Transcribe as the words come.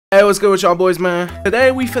Hey, what's good with y'all boys, man?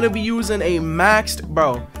 Today we finna be using a maxed,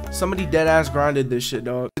 bro, somebody dead ass grinded this shit,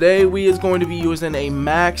 dog. Today we is going to be using a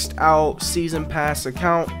maxed out season pass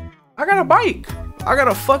account. I got a bike. I got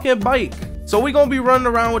a fucking bike. So we gonna be running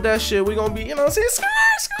around with that shit. We gonna be, you know what I'm saying,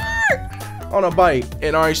 on a bike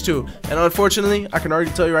in RH2. And unfortunately, I can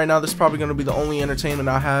already tell you right now, this is probably gonna be the only entertainment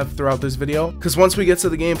I have throughout this video. Because once we get to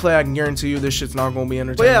the gameplay, I can guarantee you this shit's not gonna be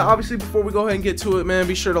entertaining. But yeah, obviously, before we go ahead and get to it, man,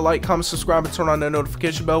 be sure to like, comment, subscribe, and turn on that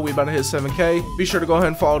notification bell. We about to hit 7K. Be sure to go ahead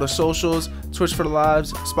and follow the socials, Twitch for the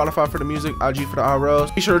lives, Spotify for the music, IG for the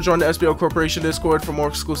IRLs. Be sure to join the SBO Corporation Discord for more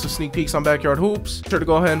exclusive sneak peeks on Backyard Hoops. Be sure to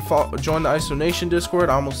go ahead and join the ISO Nation Discord.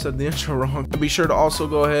 I almost said the intro wrong. And be sure to also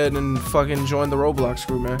go ahead and fucking join the Roblox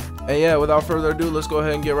crew, man. And yeah, without further ado, let's go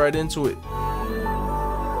ahead and get right into it.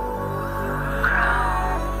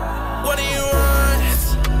 What do you want?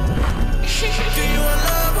 Do you want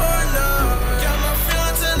love or no? Got my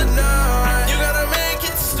feelings in the night. You gotta make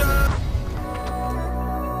it stop.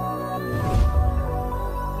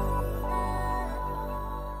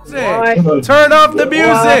 Turn off the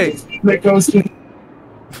music.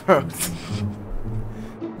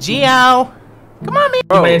 Gio, come on, man.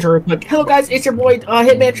 Manager real quick. Hello guys, it's your boy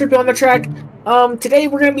Hitman Trippy on the track. Today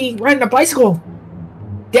we're gonna be riding a bicycle.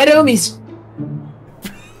 Dead homies.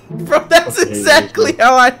 Bro, that's exactly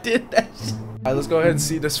how I did that shit. Alright, let's go ahead and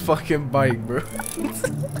see this fucking bike, bro.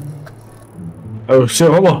 Oh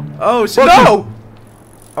shit, hold on. Oh shit, no!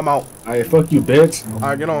 I'm out. Alright, fuck you, bitch.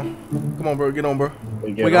 Alright, get on. Come on, bro, get on, bro.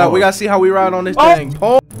 We on. gotta see how we ride on this thing.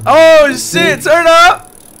 Oh shit, turn up!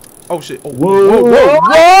 Oh shit. Oh, whoa, whoa,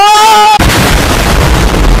 whoa!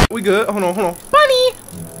 We good. Hold on. Bunny!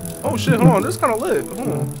 Oh shit, hold on. This is kinda lit. Hold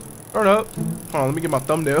on. Turn up. Hold on, let me get my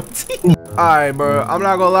thumbnail. Alright, bro. I'm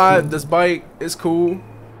not gonna lie, this bike is cool,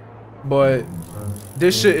 but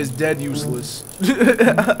this shit is dead useless. Really?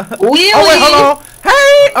 Oh wait, hold on.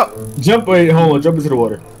 Hey! Hold on, jump into the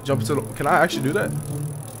water. Jump into the, can I actually do that?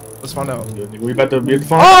 Let's find out. We about to be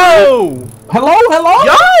fine. Oh! Hello?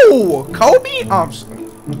 Yo! Kobe? I'm sorry.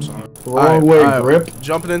 Wrong way, grip.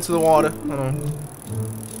 Jumping into the water. Hold on.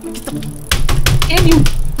 And you,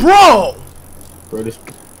 bro! Bro, this...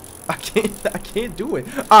 I can't do it.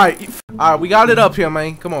 Alright, we got it up here,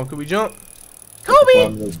 man. Come on, can we jump?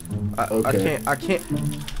 Kobe! Okay. I can't.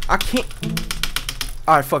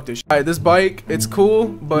 Alright, fuck this shit. Alright, this bike, it's cool,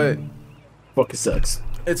 but fucking sucks.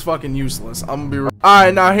 it's fucking useless. I'm gonna be real.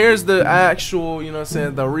 Alright, now here's the actual, you know what I'm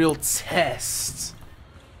saying, the real test.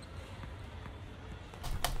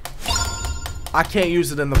 I can't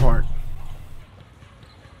use it in the park.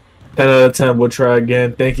 10 out of 10, we'll try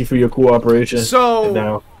again. Thank you for your cooperation.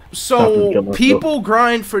 So people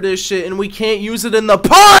grind for this shit and we can't use it in the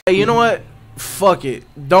park. Hey, you know what? Fuck it.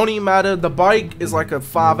 Don't even matter. The bike is like a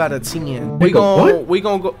 5 out of 10. We gonna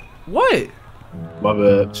go. What? My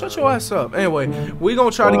bad. Shut your ass up. Anyway, we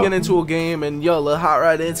gonna try to get into a game and yo, let's hop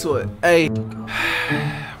right into it. Hey,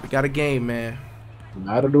 we got a game, man.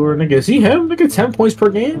 Matador, nigga. Is he him? Nigga, 10 points per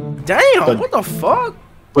game? Damn, what the fuck?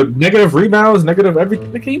 But negative rebounds, negative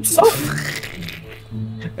everything. Nigga, he sucks.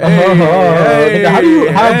 Hey, how do you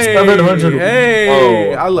have 700?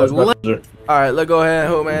 Hey, I look lit. Alright, let's go ahead.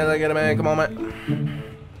 Oh man, let's get it, man. Come on, man.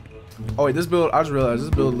 Oh wait, this build, I just realized this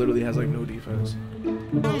build literally has like no defense.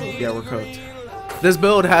 Yeah, we're cooked. This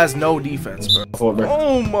build has no defense, bro.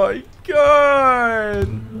 Oh my god.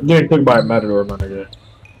 I'm getting cooked by a Matador, my nigga.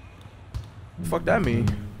 Fuck that mean?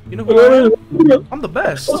 You know who I am? I'm the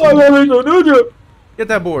best. Get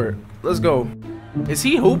that board. Let's go. Is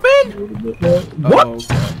he hooping? What? Oh,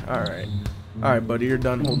 okay. Alright. Alright, buddy, you're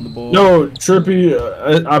done holding the ball. No, Trippy,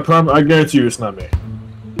 I guarantee you it's not me.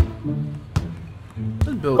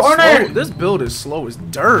 This build is slow as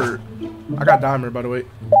dirt. I got diamond, by the way.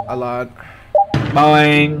 I lied.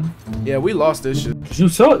 Boing. Yeah, we lost this shit. You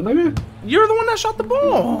suck, nigga. You're the one that shot the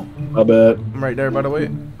ball. My bad. I'm right there, by the way.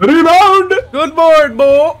 Rebound! Good board,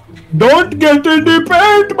 boy. Don't get in the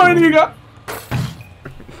paint, my nigga.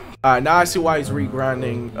 Alright, now I see why he's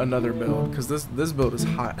regrinding another build. Because this build is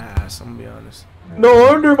hot ass, I'm gonna be honest. No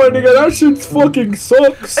wonder, my nigga. That shit fucking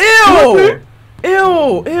sucks. Ew!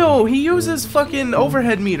 Ew! He uses fucking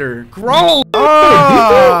overhead meter. Gross!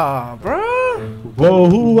 Ah, bruh. Whoa.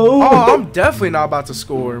 Oh, I'm definitely not about to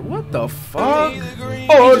score. What the fuck?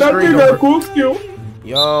 Oh, that nigga cooked you.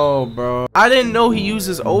 Yo, bro. I didn't know he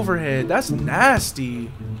uses overhead. That's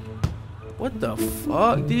nasty. What the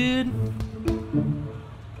fuck, dude?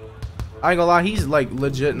 I ain't gonna lie, he's like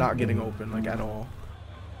legit not getting open, like at all.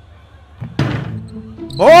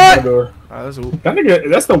 Boy! Alright, let's hoop. That nigga,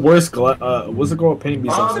 that's the worst. What's it called? Paint me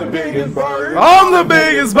something. I'm the biggest bird. I'm the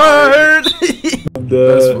biggest bird.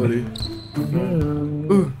 That's funny.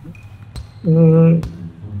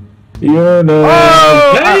 You're no. Oh,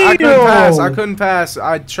 I couldn't pass. I couldn't pass.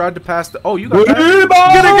 I tried to pass the. Oh, you got that.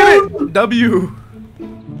 Get it. W.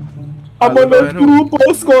 I'm on the group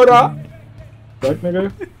scorer. Back,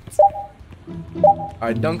 nigga.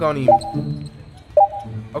 Alright, dunk on him.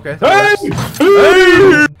 Okay. Hey!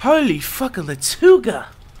 Holy fucking Latuga.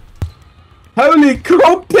 Holy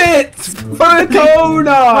crumpet!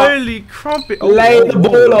 Corona! Holy crumpet. Oh, Lay the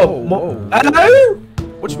ball up. Hello?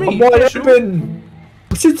 What you mean? What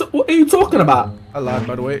are you talking about? I lied,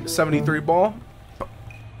 by the way. 73 ball.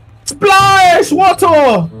 Splash! Water!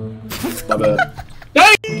 My bad.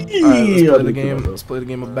 Alright, let's play the game. Let's play the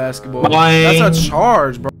game of basketball. That's a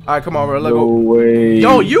charge, bro. Alright, come on, bro. Let's go. Way.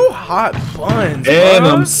 Yo, you hot buns, And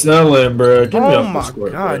bro. I'm selling, bro. Give me Oh a my score,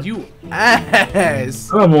 god, bro. you ass.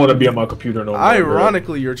 I don't want to be on my computer no more.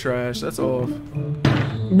 Ironically, you're trash. That's all.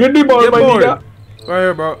 Get the ball, Get my bored. nigga. Right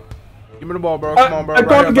here, bro. Give me the ball, bro. Come on, bro. I Right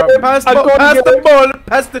here, can't bro. get it. Pass I the ball. can't Pass get the it. ball.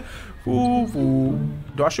 Pass the. Ooh.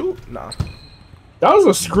 Do I shoot? Nah. That was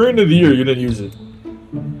a screen of the year. You didn't use it.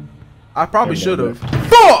 I probably should have.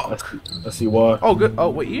 Fuck! I see why. Oh, good. Oh,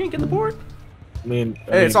 wait. You didn't get the board? I mean,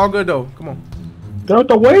 Hey, it's all good, though. Come on. get out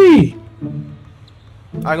the way. I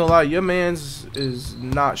ain't gonna lie. Your man's is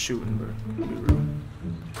not shooting, bro. Be real.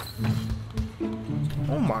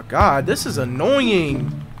 Oh, my God. This is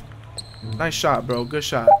annoying. Nice shot, bro. Good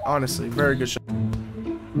shot. Honestly, very good shot.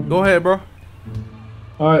 Go ahead, bro.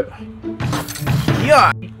 All right.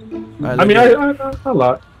 Yeah. I mean, I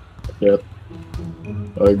lot. Yeah.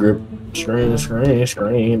 I grip.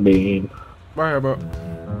 Screen, beam. Right here, bro.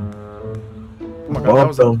 Oh my god, that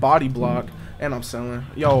was a body block. And I'm selling.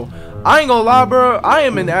 Yo, I ain't gonna lie, bro. I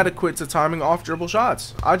am inadequate to timing off dribble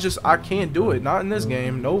shots. I can't do it. Not in this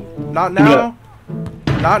game. Nope. Not now.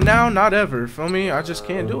 Not now, not ever. Feel me? I just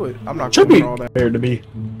can't do it. I'm not going for all that. Compared to me.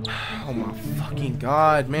 Oh my fucking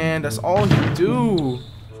god, man. That's all you do.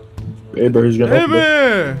 Hey, bro, he's gonna. Hey,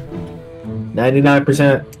 man.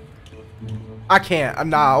 99%. I can't.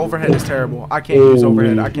 Nah, overhead is terrible. I can't use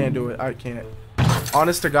overhead. I can't do it. I can't.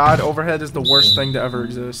 Honest to God, overhead is the worst thing to ever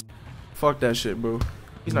exist. Fuck that shit, bro.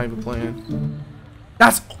 He's not even playing.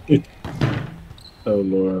 That's. Oh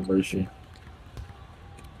Lord have mercy.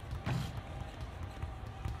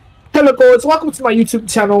 Hello, guys. Welcome to my YouTube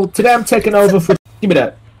channel. Today I'm taking over for. Give me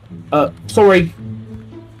that. Sorry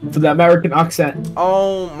for the American accent.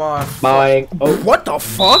 Oh my. Buying. Oh. What the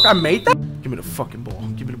fuck? I made that? Give me the fucking ball.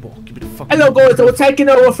 Give me the ball. Give me the fucking. Hello, guys. I'm taking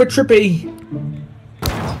over for Trippy.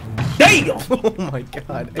 Damn! Oh my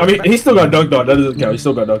god. I mean, he still got dunked on. That doesn't count. He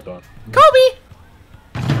still got dunked on. Kobe!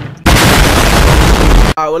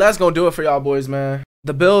 Alright, well, that's gonna do it for y'all boys, man.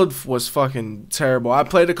 The build was fucking terrible. I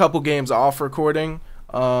played a couple games off recording.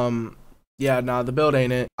 Yeah, nah, the build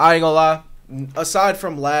ain't it. I ain't gonna lie. Aside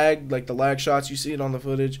from lag, like the lag shots, you see it on the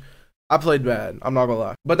footage, I played bad. I'm not gonna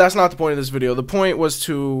lie. But that's not the point of this video. The point was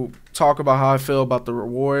to talk about how I feel about the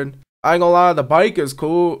reward. I ain't gonna lie, the bike is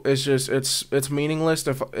cool. It's just it's meaningless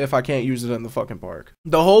if I can't use it in the fucking park.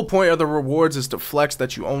 The whole point of the rewards is to flex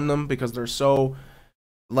that you own them because they're so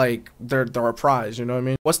like they're a prize, you know what I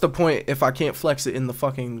mean? What's the point if I can't flex it in the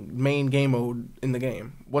fucking main game mode in the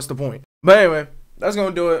game? What's the point? But anyway, that's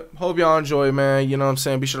gonna do it. Hope y'all enjoy, man. You know what I'm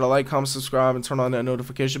saying? Be sure to like, comment, subscribe, and turn on that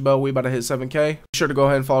notification bell. We about to hit 7K. Be sure to go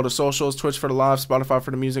ahead and follow the socials. Twitch for the live, Spotify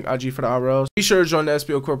for the music, IG for the IRLs. Be sure to join the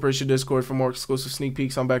SBO Corporation Discord for more exclusive sneak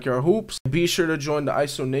peeks on Backyard Hoops. Be sure to join the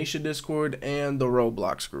ISO Nation Discord and the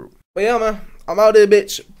Roblox group. But yeah, man. I'm out there,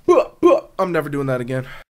 bitch. I'm never doing that again.